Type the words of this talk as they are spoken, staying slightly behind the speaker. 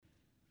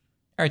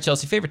All right,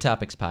 Chelsey, favorite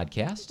topics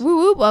podcast. Woo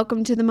woo,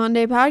 welcome to the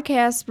Monday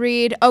podcast,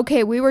 Reid.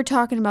 Okay, we were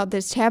talking about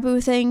this taboo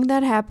thing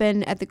that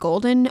happened at the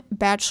Golden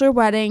Bachelor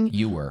wedding.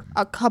 You were.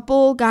 A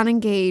couple got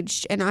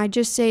engaged, and I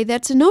just say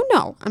that's a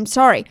no-no. I'm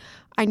sorry.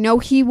 I know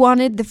he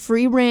wanted the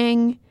free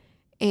ring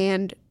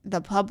and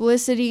the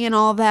publicity and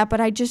all that,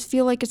 but I just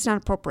feel like it's not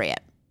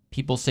appropriate.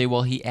 People say,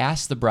 well, he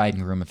asked the bride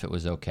and groom if it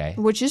was okay.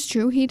 Which is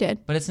true, he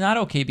did. But it's not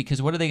okay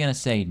because what are they going to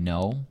say?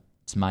 No,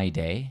 it's my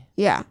day.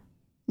 Yeah,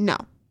 no.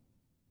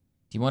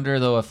 Do you wonder,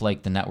 though, if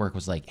the network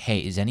was like,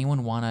 hey, does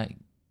anyone want to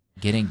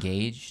get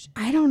engaged?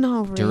 I don't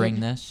know, Reid.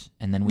 During this?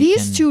 And then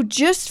These two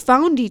just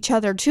found each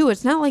other, too.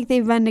 It's not like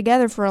they've been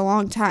together for a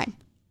long time.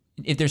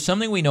 If there's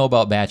something we know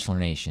about Bachelor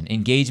Nation,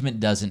 engagement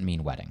doesn't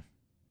mean wedding.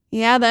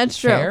 Yeah, that's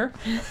true. Fair?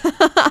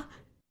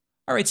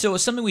 All right, so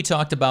it's something we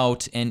talked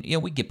about, and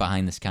we get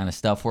behind this kind of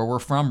stuff where we're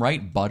from,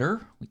 right?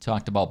 Butter. We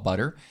talked about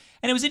butter.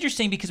 And it was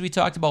interesting because we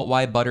talked about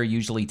why butter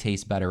usually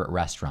tastes better at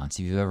restaurants.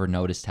 If you've ever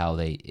noticed how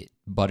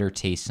butter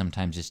tastes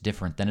sometimes just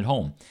different than at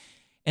home.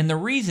 And the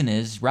reason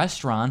is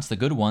restaurants, the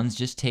good ones,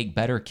 just take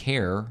better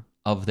care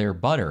of their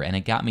butter. And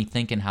it got me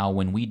thinking how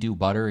when we do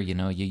butter, you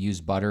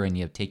use butter and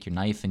you take your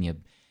knife and you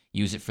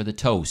use it for the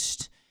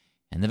toast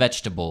and the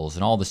vegetables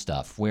and all the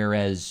stuff.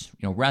 Whereas,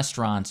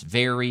 restaurants,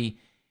 very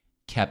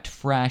kept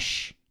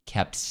fresh,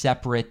 kept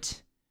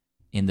separate,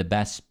 in the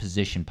best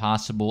position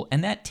possible.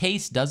 And that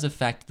taste does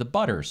affect the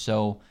butter.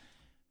 So,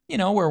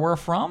 where we're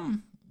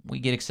from, we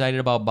get excited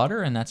about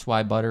butter, and that's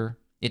why butter,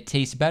 it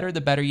tastes better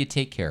the better you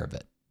take care of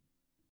it.